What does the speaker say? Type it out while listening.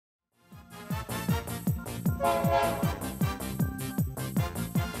Should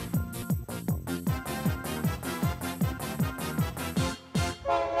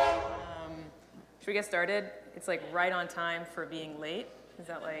we get started? It's like right on time for being late. Is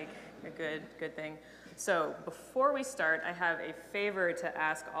that like a good thing? So before we start, I have a favor to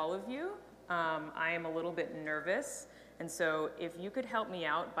ask all of you. I am a little bit nervous, and so if you could help me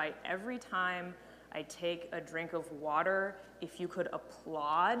out by every time I take a drink of water, if you could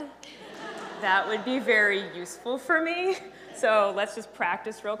applaud, that would be very useful for me. So let's just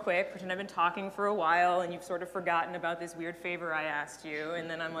practice real quick. Pretend I've been talking for a while and you've sort of forgotten about this weird favor I asked you, and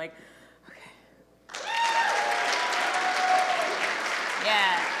then I'm like,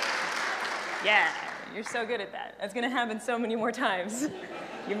 yeah, you're so good at that. That's gonna happen so many more times.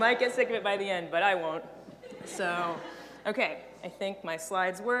 You might get sick of it by the end, but I won't. So, okay, I think my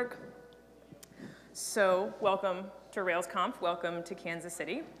slides work. So, welcome to RailsConf, welcome to Kansas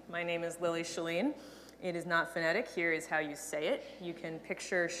City. My name is Lillie Chilen. It is not phonetic, here is how you say it. You can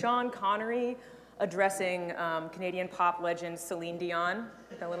picture Sean Connery addressing Canadian pop legend Celine Dion,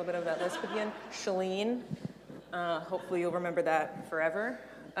 with a little bit of that lisp again, Chilen. Hopefully you'll remember that forever.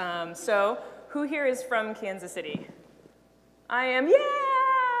 So, who here is from Kansas City? I am, yeah!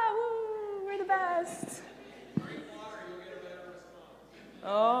 Woo, we're the best. Drink water, you'll get a better response.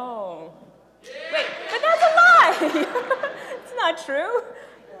 Oh. Wait, but that's a lie! It's not true.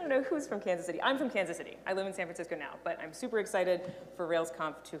 I don't know who's from Kansas City. I'm from Kansas City. I live in San Francisco now, but I'm super excited for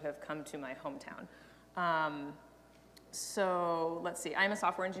RailsConf to have come to my hometown. So let's see, I'm a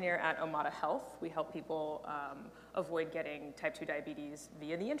software engineer at Omada Health. We help people avoid getting type 2 diabetes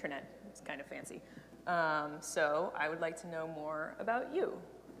via the internet. It's kind of fancy. So I would like to know more about you.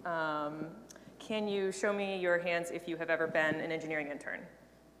 Can you show me your hands if you have ever been an engineering intern?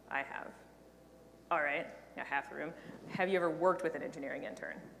 I have. All right, yeah, half the room. Have you ever worked with an engineering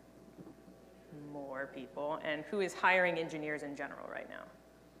intern? More people. And who is hiring engineers in general right now?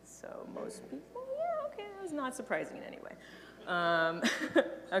 So most people, yeah, okay, that was not surprising in any way.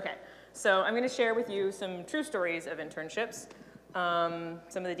 Okay, so I'm gonna share with you some true stories of internships.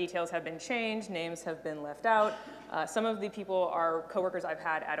 Some of the details have been changed, names have been left out. Some of the people are coworkers I've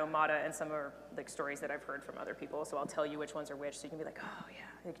had at Omada, and some are like stories that I've heard from other people, so I'll tell you which ones are which, so you can be like, oh yeah,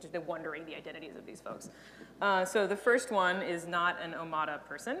 you've just been wondering the identities of these folks. So the first one is not an Omada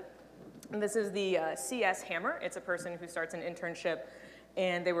person. And this is the CS Hammer. It's a person who starts an internship,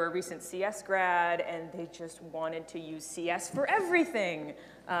 and they were a recent CS grad, and they just wanted to use CS for everything.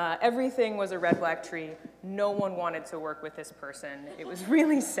 Everything was a red-black tree. No one wanted to work with this person. It was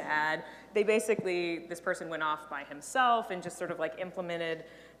really sad. They basically, this person went off by himself and just sort of like implemented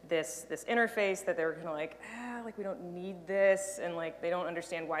this interface that they were kind of like, like we don't need this, and like they don't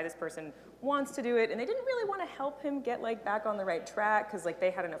understand why this person wants to do it, and they didn't really want to help him get like back on the right track because like they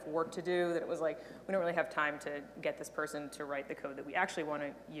had enough work to do that it was like we don't really have time to get this person to write the code that we actually want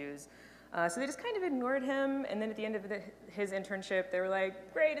to use. So they just kind of ignored him, and then at the end of his internship, they were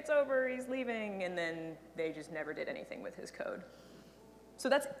like, great, it's over, he's leaving, and then they just never did anything with his code. So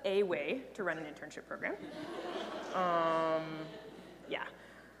that's a way to run an internship program. Yeah.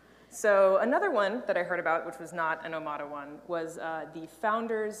 So another one that I heard about, which was not an Omada one, was the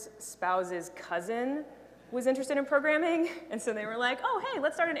founder's spouse's cousin was interested in programming, and so they were like, oh, hey,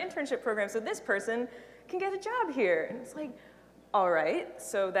 let's start an internship program so this person can get a job here. And it's like, all right,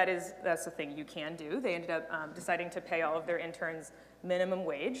 so that's the thing you can do. They ended up deciding to pay all of their interns minimum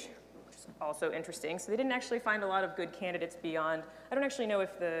wage, which is also interesting. So they didn't actually find a lot of good candidates beyond, I don't actually know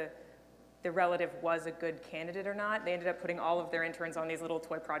if the relative was a good candidate or not. They ended up putting all of their interns on these little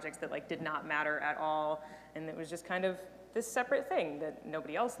toy projects that like did not matter at all, and it was just kind of this separate thing that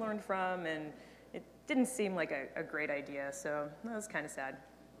nobody else learned from, and it didn't seem like a great idea, so that was kind of sad.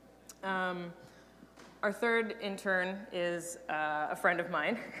 Our third intern is a friend of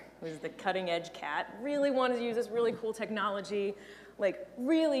mine, who's the cutting edge cat, really wanted to use this really cool technology, like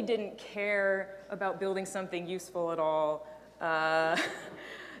really didn't care about building something useful at all.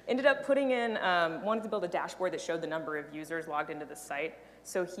 Ended up putting in, wanted to build a dashboard that showed the number of users logged into the site.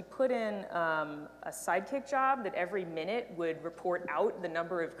 So he put in a sidekick job that every minute would report out the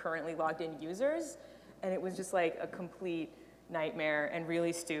number of currently logged in users. And it was just like a complete nightmare and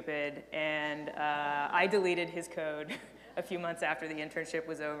really stupid. And I deleted his code a few months after the internship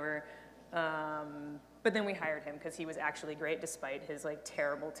was over. But then we hired him because he was actually great despite his like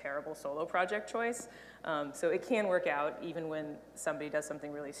terrible, terrible solo project choice. So it can work out even when somebody does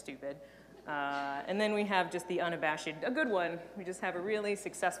something really stupid. And then we have just the unabashed, a good one. We just have a really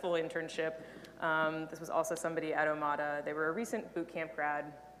successful internship. This was also somebody at Omada. They were a recent boot camp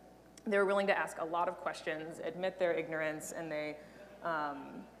grad. They were willing to ask a lot of questions, admit their ignorance, and they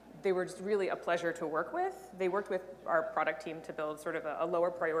they were just really a pleasure to work with. They worked with our product team to build sort of a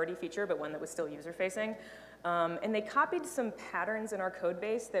lower priority feature, but one that was still user-facing. And they copied some patterns in our code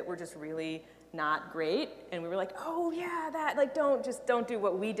base that were just really not great. And we were like, oh yeah, that, like, don't do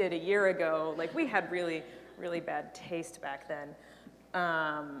what we did a year ago. Like, we had really, really bad taste back then.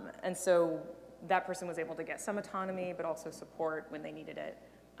 And so that person was able to get some autonomy, but also support when they needed it.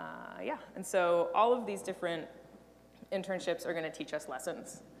 Yeah, and so all of these different internships are going to teach us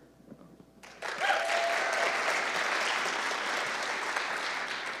lessons.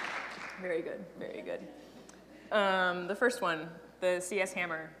 Very good, very good. The first one, the CS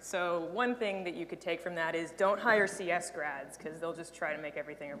hammer. So one thing that you could take from that is don't hire CS grads, because they'll just try to make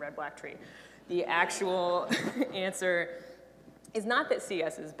everything a red-black tree. The actual answer is not that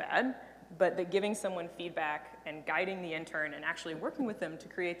CS is bad, but that giving someone feedback and guiding the intern and actually working with them to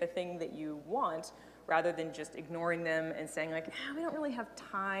create the thing that you want, rather than just ignoring them and saying like, we don't really have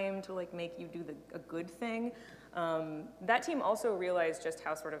time to like make you do a good thing. That team also realized just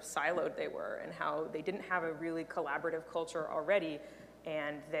how sort of siloed they were and how they didn't have a really collaborative culture already,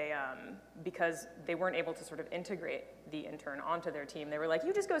 and they, because they weren't able to sort of integrate the intern onto their team, they were like,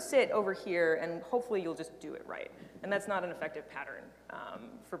 you just go sit over here and hopefully you'll just do it right. And that's not an effective pattern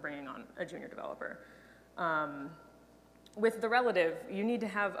for bringing on a junior developer. With the relative, you need to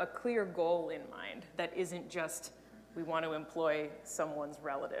have a clear goal in mind that isn't just, we want to employ someone's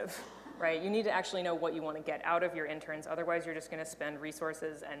relative, right? You need to actually know what you want to get out of your interns, otherwise you're just going to spend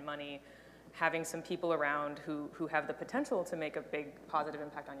resources and money having some people around who have the potential to make a big positive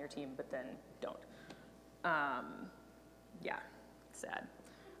impact on your team, but then don't. Yeah, sad.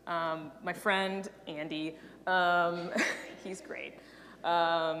 My friend, Andy, he's great.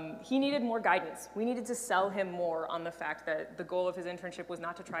 He needed more guidance. We needed to sell him more on the fact that the goal of his internship was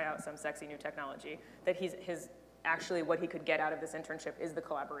not to try out some sexy new technology, that actually what he could get out of this internship is the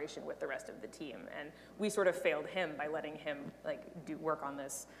collaboration with the rest of the team. And we sort of failed him by letting him like do work on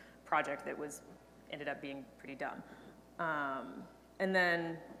this project that ended up being pretty dumb. And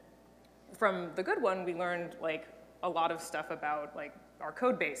then from the good one, we learned like a lot of stuff about like our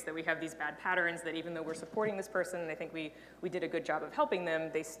code base, that we have these bad patterns, that even though we're supporting this person, and I think we did a good job of helping them,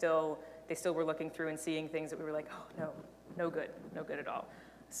 they still were looking through and seeing things that we were like, oh, no good at all.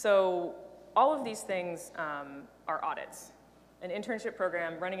 So all of these things are audits. An internship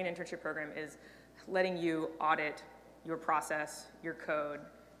program, running an internship program is letting you audit your process, your code.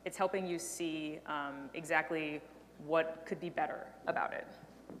 It's helping you see exactly what could be better about it.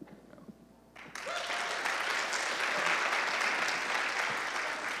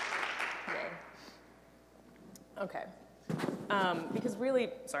 Okay, because really,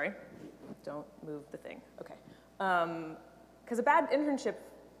 sorry, don't move the thing, okay. Because a bad internship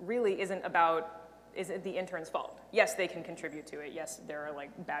really isn't the intern's fault. Yes, they can contribute to it. Yes, there are like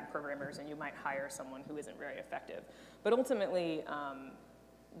bad programmers and you might hire someone who isn't very effective. But ultimately,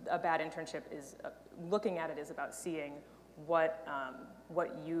 a bad internship is, looking at it is about seeing what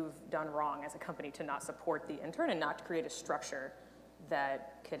you've done wrong as a company to not support the intern and not to create a structure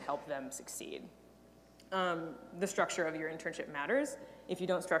that could help them succeed. The structure of your internship matters. If you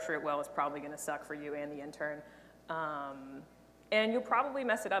don't structure it well, it's probably going to suck for you and the intern. And you'll probably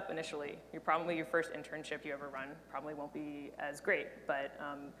mess it up initially. Your first internship you ever run probably won't be as great, but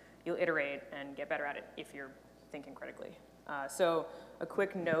you'll iterate and get better at it if you're thinking critically. So a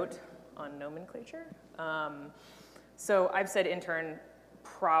quick note on nomenclature. So I've said intern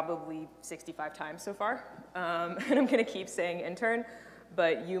probably 65 times so far, and I'm going to keep saying intern.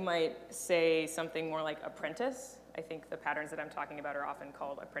 But you might say something more like apprentice. I think the patterns that I'm talking about are often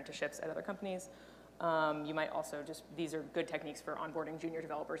called apprenticeships at other companies. You might also these are good techniques for onboarding junior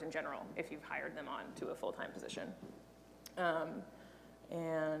developers in general if you've hired them on to a full-time position.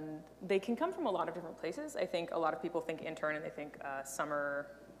 And they can come from a lot of different places. I think a lot of people think intern and they think summer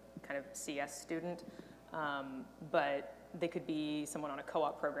kind of CS student, but they could be someone on a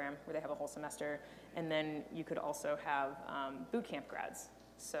co-op program where they have a whole semester. And then you could also have boot camp grads.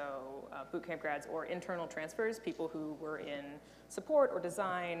 So boot camp grads or internal transfers, people who were in support or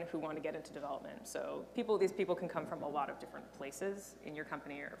design who want to get into development. So these people can come from a lot of different places in your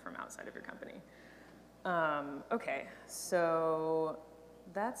company or from outside of your company. Okay, so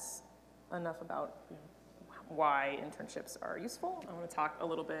that's enough about why internships are useful. I want to talk a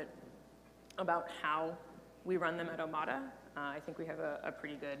little bit about how we run them at Omada. I think we have a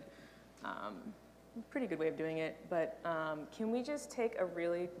pretty good way of doing it, but can we just take a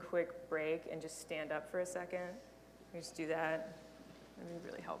really quick break and just stand up for a second? Can we just do that? That'd be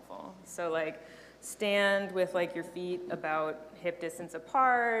really helpful. So like stand with like your feet about hip distance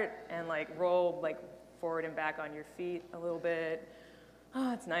apart and like roll like forward and back on your feet a little bit.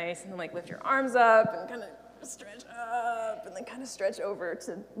 oh, it's nice. And then like lift your arms up and kind of stretch up and then kind of stretch over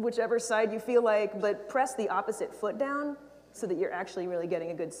to whichever side you feel like, but press the opposite foot down so that you're actually really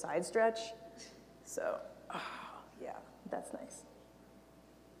getting a good side stretch. So, oh, yeah, that's nice.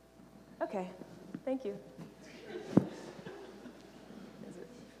 Okay, thank you. Is it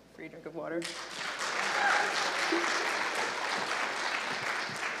a free drink of water?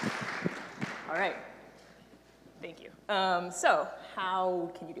 All right, thank you. So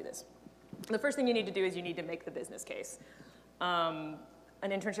how can you do this? The first thing you need to do is you need to make the business case. An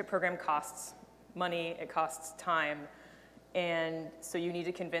internship program costs money, it costs time, and so you need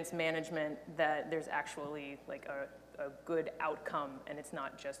to convince management that there's actually like a good outcome and it's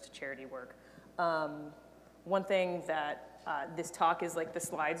not just charity work. One thing that this talk is like the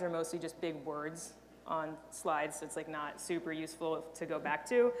slides are mostly just big words on slides, so it's like not super useful to go back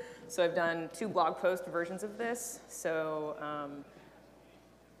to. So I've done 2 blog post versions of this, so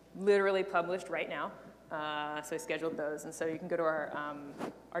literally published right now. So I scheduled those, and so you can go to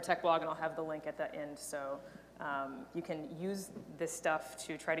our tech blog, and I'll have the link at the end. So you can use this stuff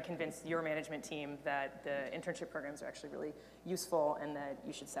to try to convince your management team that the internship programs are actually really useful and that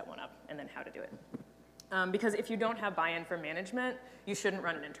you should set one up, and then how to do it. Because if you don't have buy-in from management, you shouldn't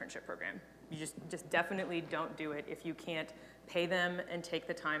run an internship program. You just definitely don't do it if you can't pay them and take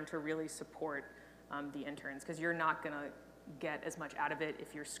the time to really support the interns, because you're not going to get as much out of it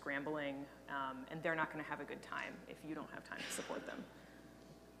if you're scrambling, and they're not going to have a good time if you don't have time to support them.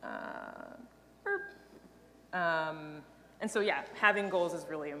 And so yeah, having goals is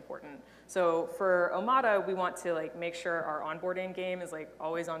really important. So for Omada, we want to like make sure our onboarding game is like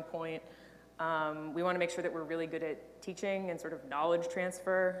always on point. We want to make sure that we're really good at teaching and sort of knowledge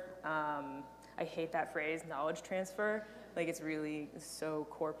transfer. I hate that phrase, knowledge transfer. Like it's really so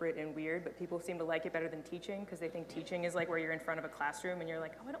corporate and weird, but people seem to like it better than teaching because they think teaching is like where you're in front of a classroom and you're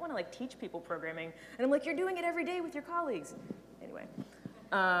like, oh, I don't want to like teach people programming. And I'm like, you're doing it every day with your colleagues. Anyway.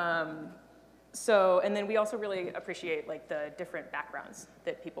 And then we also really appreciate like the different backgrounds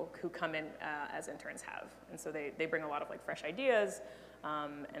that people who come in as interns have. And so they bring a lot of like fresh ideas,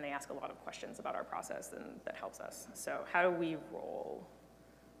 and they ask a lot of questions about our process, and that helps us. So how do we roll?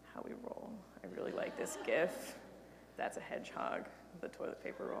 How we roll. I really like this GIF. That's a hedgehog with a toilet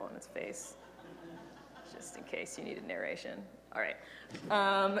paper roll on its face, just in case you needed narration. All right.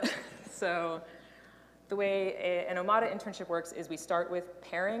 So the way an Omada internship works is we start with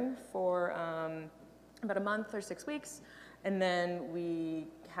pairing for about a month or 6 weeks, and then we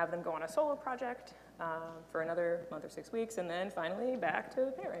have them go on a solo project for another month or 6 weeks, and then finally back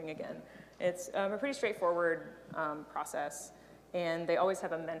to pairing again. It's a pretty straightforward process, and they always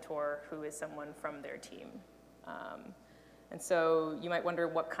have a mentor who is someone from their team. And so you might wonder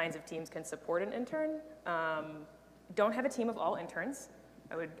what kinds of teams can support an intern. Don't have a team of all interns.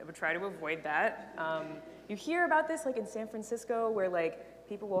 I would try to avoid that. You hear about this like in San Francisco where like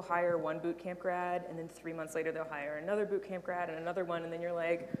people will hire one boot camp grad and then 3 months later they'll hire another boot camp grad and another one, and then you're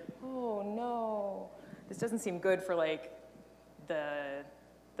like, oh no. This doesn't seem good for like the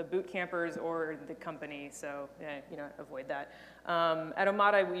boot campers or the company, so yeah, avoid that. At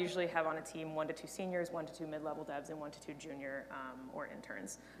Omada, we usually have on a team 1 to 2 seniors, 1 to 2 mid-level devs, and 1 to 2 junior or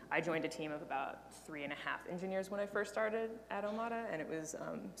interns. I joined a team of about 3.5 engineers when I first started at Omada, and it was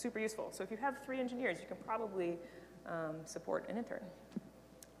super useful. So if you have 3 engineers, you can probably support an intern.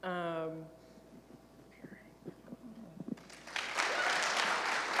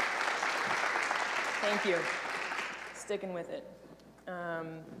 Thank you. Sticking with it.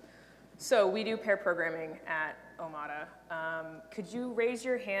 So we do pair programming at Omada. Could you raise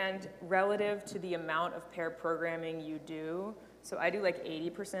your hand relative to the amount of pair programming you do? So I do like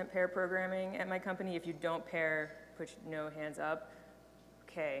 80% pair programming at my company. If you don't pair, put no hands up.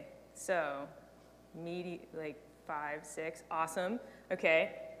 Okay, so like 5, 6, awesome.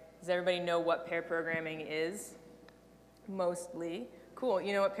 Okay, does everybody know what pair programming is? Mostly. Cool,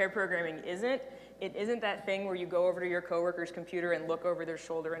 you know what pair programming isn't? It isn't that thing where you go over to your coworker's computer and look over their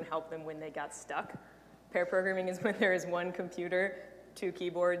shoulder and help them when they got stuck. Pair programming is when there is 1 computer, 2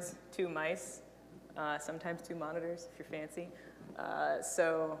 keyboards, 2 mice, sometimes 2 monitors if you're fancy.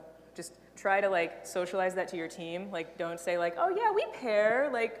 So just try to like socialize that to your team. Like don't say like, oh yeah, we pair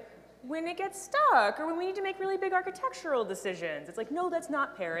like when it gets stuck or when we need to make really big architectural decisions. It's like, no, that's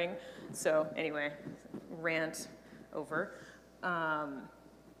not pairing. So anyway, rant over.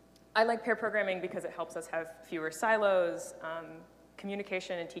 I like pair programming because it helps us have fewer silos.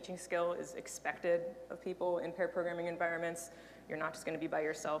 Communication and teaching skill is expected of people in pair programming environments. You're not just going to be by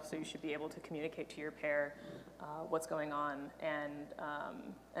yourself, so you should be able to communicate to your pair. what's going on,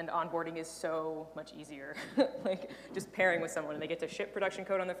 and onboarding is so much easier. Like just pairing with someone, and they get to ship production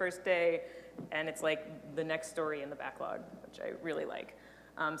code on the first day, and it's like the next story in the backlog, which I really like.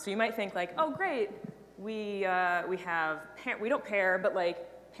 So you might think like, oh great, we don't pair, but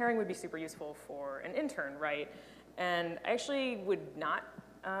like pairing would be super useful for an intern, right? And I actually would not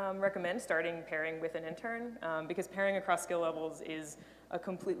recommend starting pairing with an intern because pairing across skill levels is a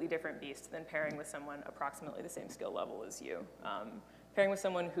completely different beast than pairing with someone approximately the same skill level as you. Pairing with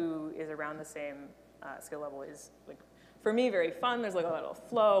someone who is around the same skill level is, like, for me, very fun. There's like a lot of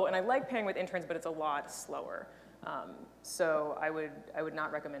flow, and I like pairing with interns, but it's a lot slower. So I would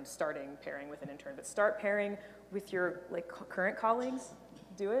not recommend starting pairing with an intern, but start pairing with your like current colleagues.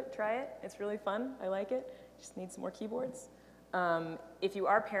 Do it, try it. It's really fun. I like it. Just need some more keyboards. If you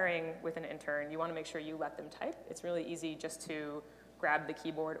are pairing with an intern, you want to make sure you let them type. It's really easy just to grab the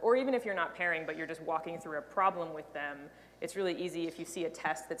keyboard, or even if you're not pairing but you're just walking through a problem with them, it's really easy if you see a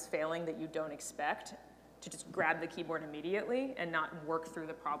test that's failing that you don't expect to just grab the keyboard immediately and not work through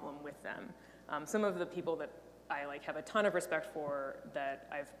the problem with them. Some of the people that I like have a ton of respect for that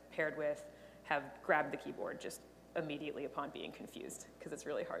I've paired with have grabbed the keyboard just immediately upon being confused, because it's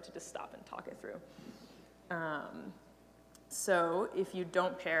really hard to just stop and talk it through. So if you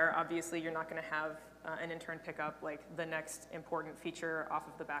don't pair, obviously you're not going to have an intern pick up like the next important feature off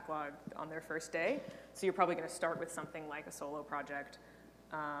of the backlog on their first day. So you're probably going to start with something like a solo project,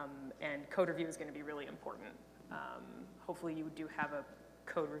 and code review is going to be really important. Hopefully you do have a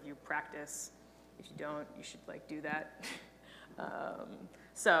code review practice. If you don't, you should like do that.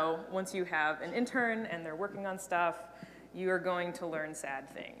 So once you have an intern and they're working on stuff, you are going to learn sad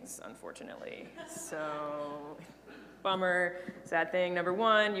things, unfortunately. So bummer, sad thing number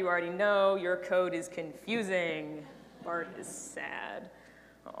one, you already know your code is confusing. Bart is sad.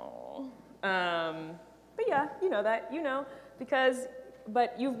 Oh. But yeah, you know that,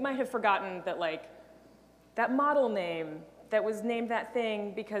 but you might have forgotten that like that model name that was named that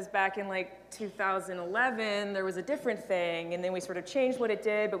thing because back in like 2011 there was a different thing, and then we sort of changed what it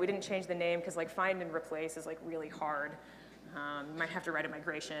did, but we didn't change the name because like find and replace is like really hard. You might have to write a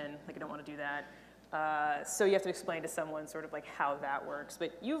migration, like I don't want to do that. So you have to explain to someone sort of like how that works.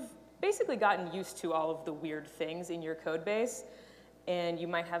 But you've basically gotten used to all of the weird things in your code base, and you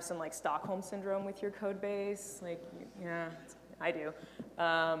might have some like Stockholm syndrome with your code base. Like, yeah, I do.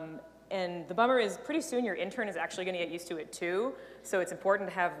 And the bummer is pretty soon your intern is actually going to get used to it too. So it's important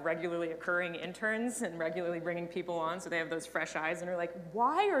to have regularly occurring interns and regularly bringing people on so they have those fresh eyes and are like,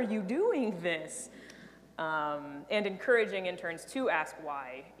 why are you doing this? And encouraging interns to ask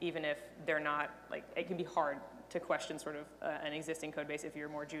why, even if they're not, like, it can be hard to question sort of an existing code base if you're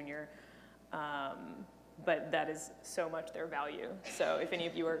more junior. But that is so much their value. So if any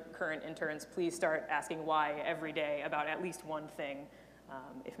of you are current interns, please start asking why every day about at least one thing,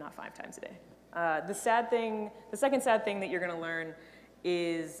 if not 5 times a day. The second sad thing that you're gonna learn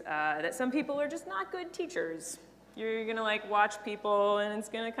is that some people are just not good teachers. You're gonna like watch people and it's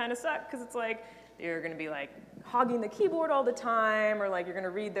gonna kind of suck because it's like, you're gonna be like hogging the keyboard all the time, or like you're gonna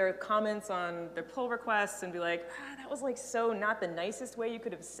read their comments on their pull requests and be like, that was like so not the nicest way you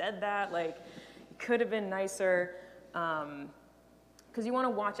could have said that, like it could have been nicer. Because you want to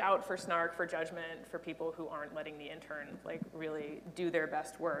watch out for snark, for judgment, for people who aren't letting the intern like really do their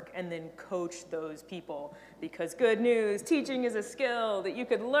best work, and then coach those people, because good news, teaching is a skill that you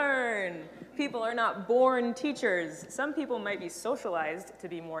could learn. People are not born teachers. Some people might be socialized to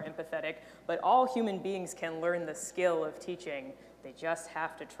be more empathetic, but all human beings can learn the skill of teaching. They just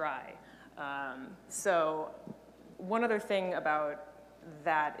have to try. So one other thing about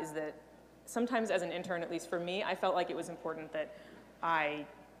that is that sometimes as an intern, at least for me, I felt like it was important that I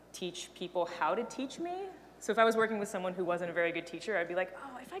teach people how to teach me. So if I was working with someone who wasn't a very good teacher, I'd be like,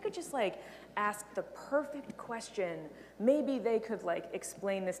 oh, if I could just like ask the perfect question, maybe they could like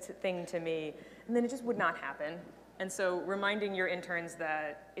explain this thing to me, and then it just would not happen. And so reminding your interns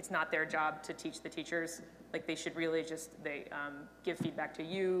that it's not their job to teach the teachers, like they should really just give feedback to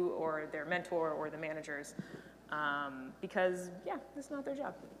you or their mentor or the managers, because yeah, it's not their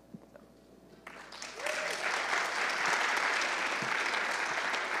job.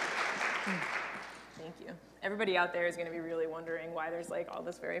 Thank you. Everybody out there is going to be really wondering why there's like all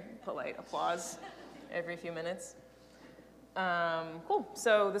this very polite applause every few minutes. Cool.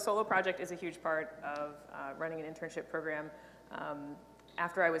 So the solo project is a huge part of running an internship program.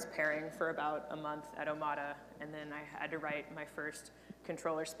 After I was pairing for about a month at Omada, and then I had to write my first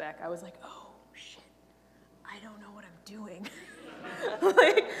controller spec, I was like, oh, shit, I don't know what I'm doing.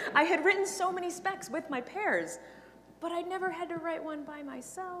 Like, I had written so many specs with my pairs, but I'd never had to write one by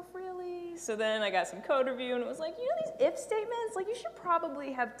myself, really. So then I got some code review, and it was like, you know these if statements? Like, you should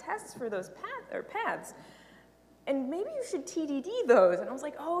probably have tests for those paths. And maybe you should TDD those. And I was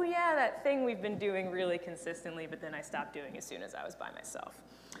like, oh yeah, that thing we've been doing really consistently, but then I stopped doing as soon as I was by myself.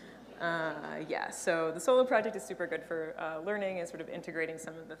 Yeah, so the solo project is super good for learning and sort of integrating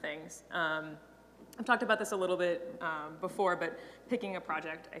some of the things. I've talked about this a little bit before, but picking a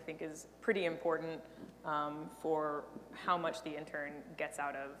project I think is pretty important for how much the intern gets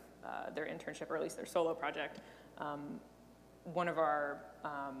out of their internship, or at least their solo project. One of our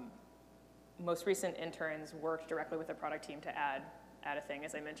most recent interns worked directly with the product team to add a thing,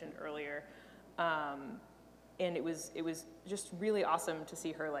 as I mentioned earlier. And it was just really awesome to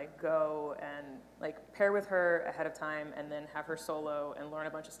see her like go and like pair with her ahead of time and then have her solo and learn a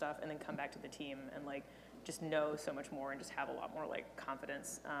bunch of stuff and then come back to the team and like just know so much more and just have a lot more like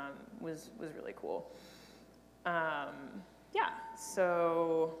confidence was really cool. Yeah,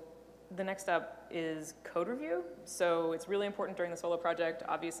 so the next up is code review. So it's really important during the solo project.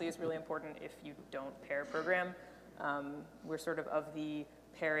 Obviously, it's really important if you don't pair program. We're sort of the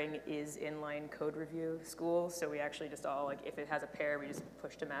pairing is inline code review school, so we actually just all, like, if it has a pair, we just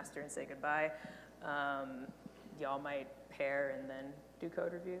push to master and say goodbye. Y'all might pair and then do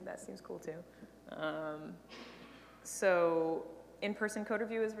code review. That seems cool too. So in-person code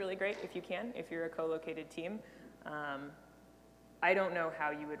review is really great if you can, if you're a co-located team. I don't know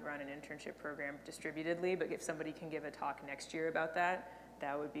how you would run an internship program distributedly, but if somebody can give a talk next year about that,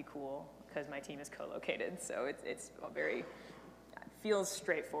 that would be cool, because my team is co-located, so it's very, feels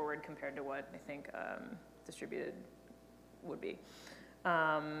straightforward compared to what I think distributed would be.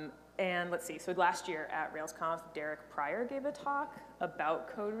 And let's see, so last year at RailsConf, Derek Pryor gave a talk about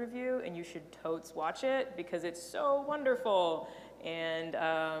code review, and you should totes watch it because it's so wonderful. And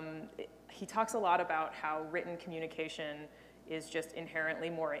he talks a lot about how written communication is just inherently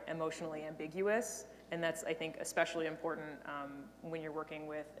more emotionally ambiguous. And that's, I think, especially important when you're working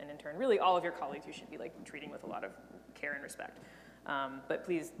with an intern. Really, all of your colleagues you should be like treating with a lot of care and respect. But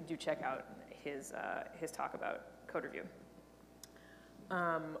please do check out his talk about code review.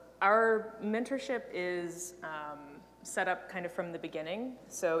 Our mentorship is set up kind of from the beginning.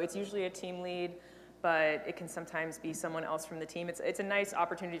 So it's usually a team lead, but it can sometimes be someone else from the team. It's a nice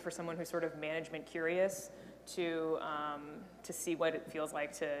opportunity for someone who's sort of management curious to see what it feels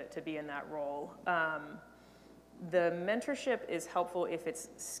like to be in that role. The mentorship is helpful if it's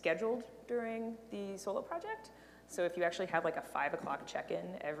scheduled during the solo project. So if you actually have like a 5 o'clock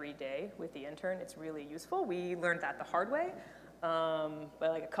check-in every day with the intern, it's really useful. We learned that the hard way.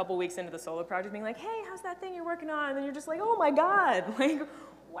 But like a couple weeks into the solo project, being like, hey, how's that thing you're working on? And then you're just like, oh my God, like,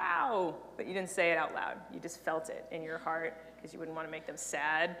 wow. But you didn't say it out loud. You just felt it in your heart because you wouldn't want to make them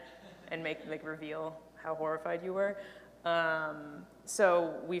sad and reveal how horrified you were.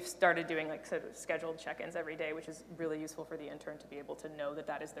 So we've started doing like sort of scheduled check-ins every day, which is really useful for the intern to be able to know that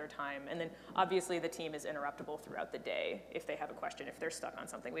that is their time. And then obviously the team is interruptible throughout the day if they have a question, if they're stuck on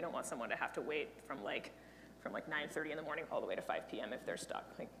something. We don't want someone to have to wait from 9:30 in the morning all the way to 5 p.m. if they're stuck.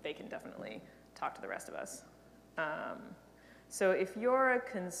 Like, they can definitely talk to the rest of us. So if you're a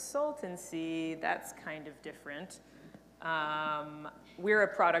consultancy, that's kind of different. We're a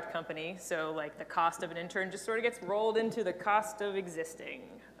product company, so like the cost of an intern just sort of gets rolled into the cost of existing.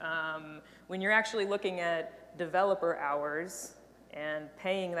 When you're actually looking at developer hours and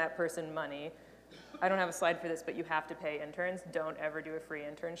paying that person money, I don't have a slide for this, but you have to pay interns. Don't ever do a free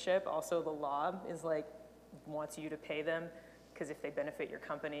internship. Also, the law is like, wants you to pay them, because if they benefit your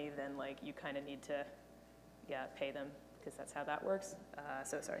company, then like you kind of need to, yeah, pay them, because that's how that works.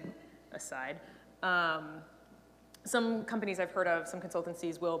 So sorry, aside. Some companies I've heard of, some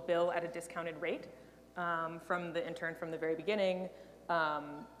consultancies will bill at a discounted rate from the intern from the very beginning.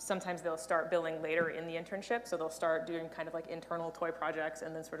 Sometimes they'll start billing later in the internship, so they'll start doing kind of like internal toy projects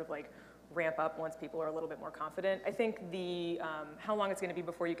and then sort of like ramp up once people are a little bit more confident. I think the how long it's going to be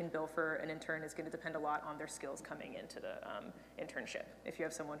before you can bill for an intern is going to depend a lot on their skills coming into the internship. If you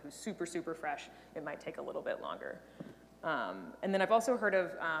have someone who's super, super fresh, it might take a little bit longer. And then I've also heard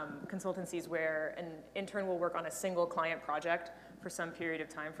of consultancies where an intern will work on a single client project for some period of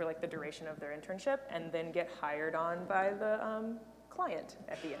time for like the duration of their internship and then get hired on by the client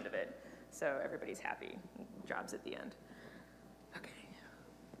at the end of it. So everybody's happy, jobs at the end. Okay.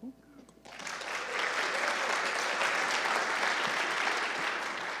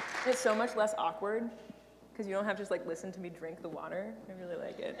 It's so much less awkward because you don't have to just like listen to me drink the water. I really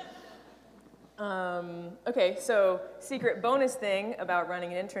like it. Okay, so secret bonus thing about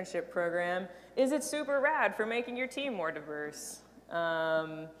running an internship program is it's super rad for making your team more diverse.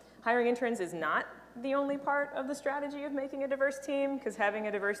 Hiring interns is not the only part of the strategy of making a diverse team, because having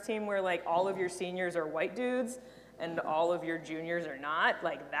a diverse team where like all of your seniors are white dudes and all of your juniors are not,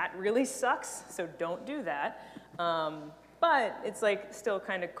 like that really sucks, so don't do that. But it's like still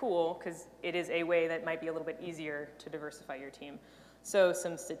kind of cool because it is a way that might be a little bit easier to diversify your team. So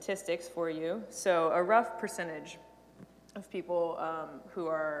some statistics for you. So a rough percentage of people who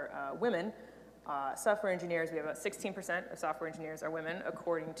are women, software engineers, we have about 16% of software engineers are women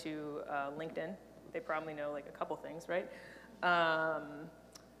according to LinkedIn. They probably know like a couple things, right?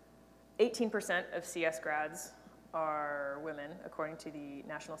 18% of CS grads are women according to the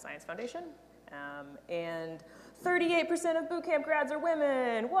National Science Foundation. And 38% of bootcamp grads are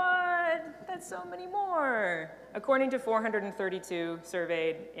women. What? That's so many more. According to 432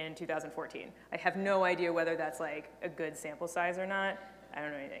 surveyed in 2014. I have no idea whether that's like a good sample size or not. I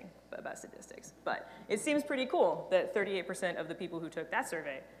don't know anything about statistics. But it seems pretty cool that 38% of the people who took that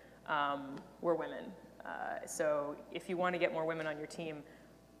survey were women. So if you want to get more women on your team,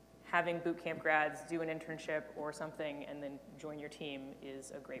 having bootcamp grads do an internship or something and then join your team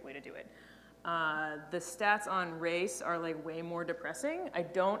is a great way to do it. The stats on race are like way more depressing. I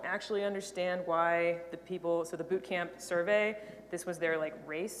don't actually understand why the people, so the bootcamp survey, this was their like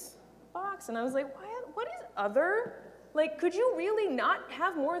race box, and I was like, what is other? Like, could you really not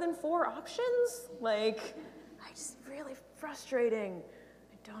have more than 4 options? Like, just really frustrating.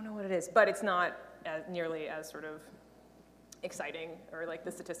 I don't know what it is, but it's not nearly as sort of exciting, or like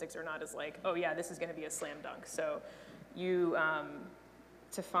the statistics are not as like, oh yeah, this is gonna be a slam dunk. So you,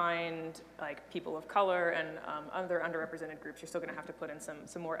 to find like people of color and other underrepresented groups, you're still gonna have to put in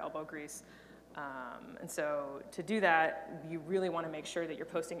some more elbow grease. And so to do that, you really wanna make sure that you're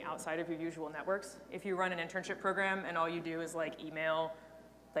posting outside of your usual networks. If you run an internship program and all you do is like email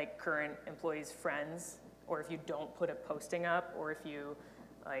like current employees' friends, or if you don't put a posting up, or if you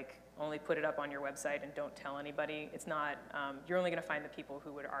like only put it up on your website and don't tell anybody, it's not, you're only gonna find the people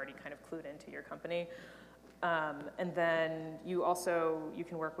who would already kind of clued into your company. And then you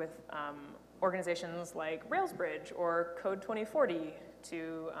can work with organizations like RailsBridge or Code 2040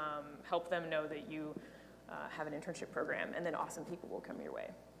 to help them know that you have an internship program, and then awesome people will come your way.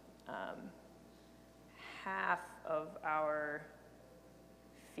 Half of our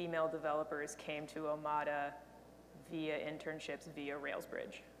female developers came to Omada via internships via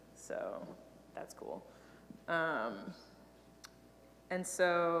RailsBridge, so that's cool. And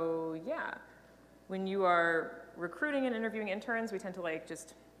so, yeah. When you are recruiting and interviewing interns, we tend to like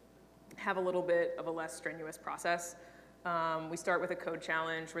just have a little bit of a less strenuous process. We start with a code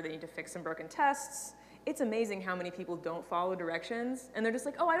challenge where they need to fix some broken tests. It's amazing how many people don't follow directions, and they're just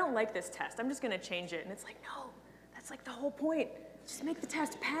like, oh, I don't like this test, I'm just gonna change it. And it's like, no, that's like the whole point. Just make the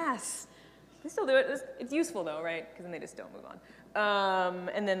test pass. They still do it. It's useful though, right? Because then they just don't move on.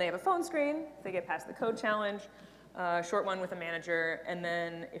 And then they have a phone screen if they get past the code challenge. Short one with a manager, and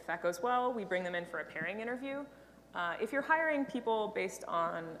then if that goes well, we bring them in for a pairing interview. If you're hiring people based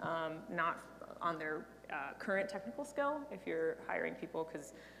on not on their current technical skill, if you're hiring people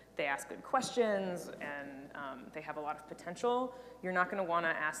because they ask good questions and they have a lot of potential, you're not going to want to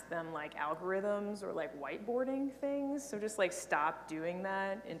ask them like algorithms or like whiteboarding things. So just like stop doing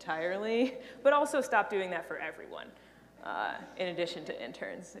that entirely, but also stop doing that for everyone. In addition to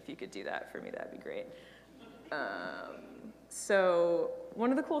interns, if you could do that for me, that'd be great. So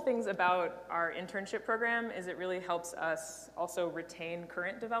one of the cool things about our internship program is it really helps us also retain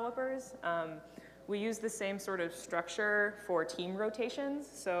current developers. We use the same sort of structure for team rotations.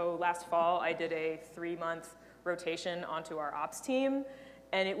 So last fall, I did a 3-month rotation onto our ops team,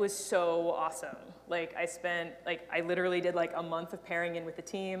 and it was so awesome. Like I literally did like a month of pairing in with the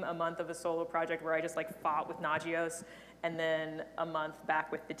team, a month of a solo project where I just like fought with Nagios, and then a month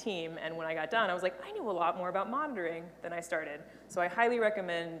back with the team. And when I got done, I was like, I knew a lot more about monitoring than I started. So I highly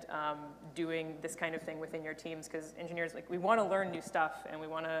recommend doing this kind of thing within your teams, because engineers, like, we want to learn new stuff and we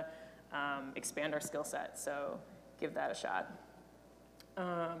want to expand our skill set. So give that a shot.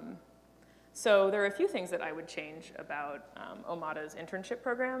 So there are a few things that I would change about Omada's internship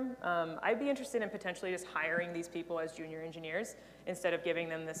program. I'd be interested in potentially just hiring these people as junior engineers instead of giving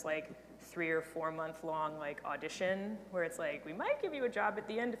them this like 3 or 4 month long like audition where it's like, we might give you a job at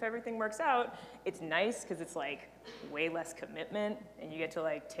the end if everything works out. It's nice because it's like way less commitment and you get to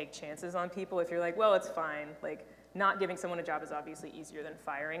like take chances on people. If you're like, well, it's fine. Like, not giving someone a job is obviously easier than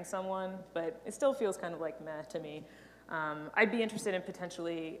firing someone, but it still feels kind of like meh to me. I'd be interested in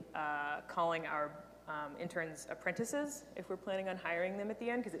potentially calling our interns apprentices if we're planning on hiring them at the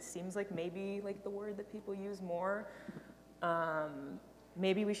end, because it seems like maybe like the word that people use more.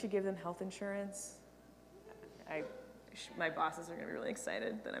 Maybe we should give them health insurance. My bosses are gonna be really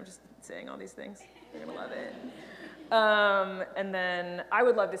excited that I'm just saying all these things. They're gonna love it. And then I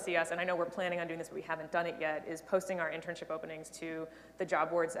would love to see us, and I know we're planning on doing this, but we haven't done it yet, is posting our internship openings to the job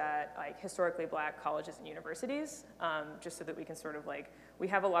boards at like historically black colleges and universities, just so that we can sort of like, we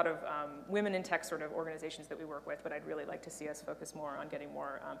have a lot of women in tech sort of organizations that we work with, but I'd really like to see us focus more on getting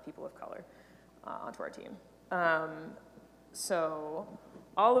more people of color onto our team. So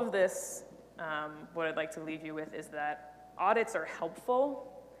all of this, what I'd like to leave you with is that audits are helpful.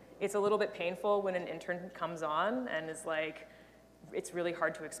 It's a little bit painful when an intern comes on and is like, it's really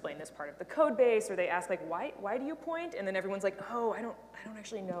hard to explain this part of the code base, or they ask like, why do you point? And then everyone's like, oh, I don't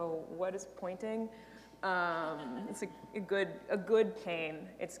actually know what is pointing. It's a good pain.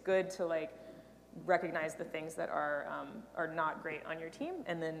 It's good to like recognize the things that are not great on your team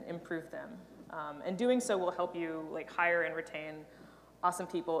and then improve them. And doing so will help you like hire and retain awesome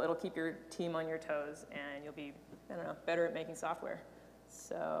people. It'll keep your team on your toes, and you'll be, I don't know, better at making software.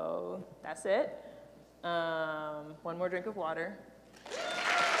 So that's it. One more drink of water.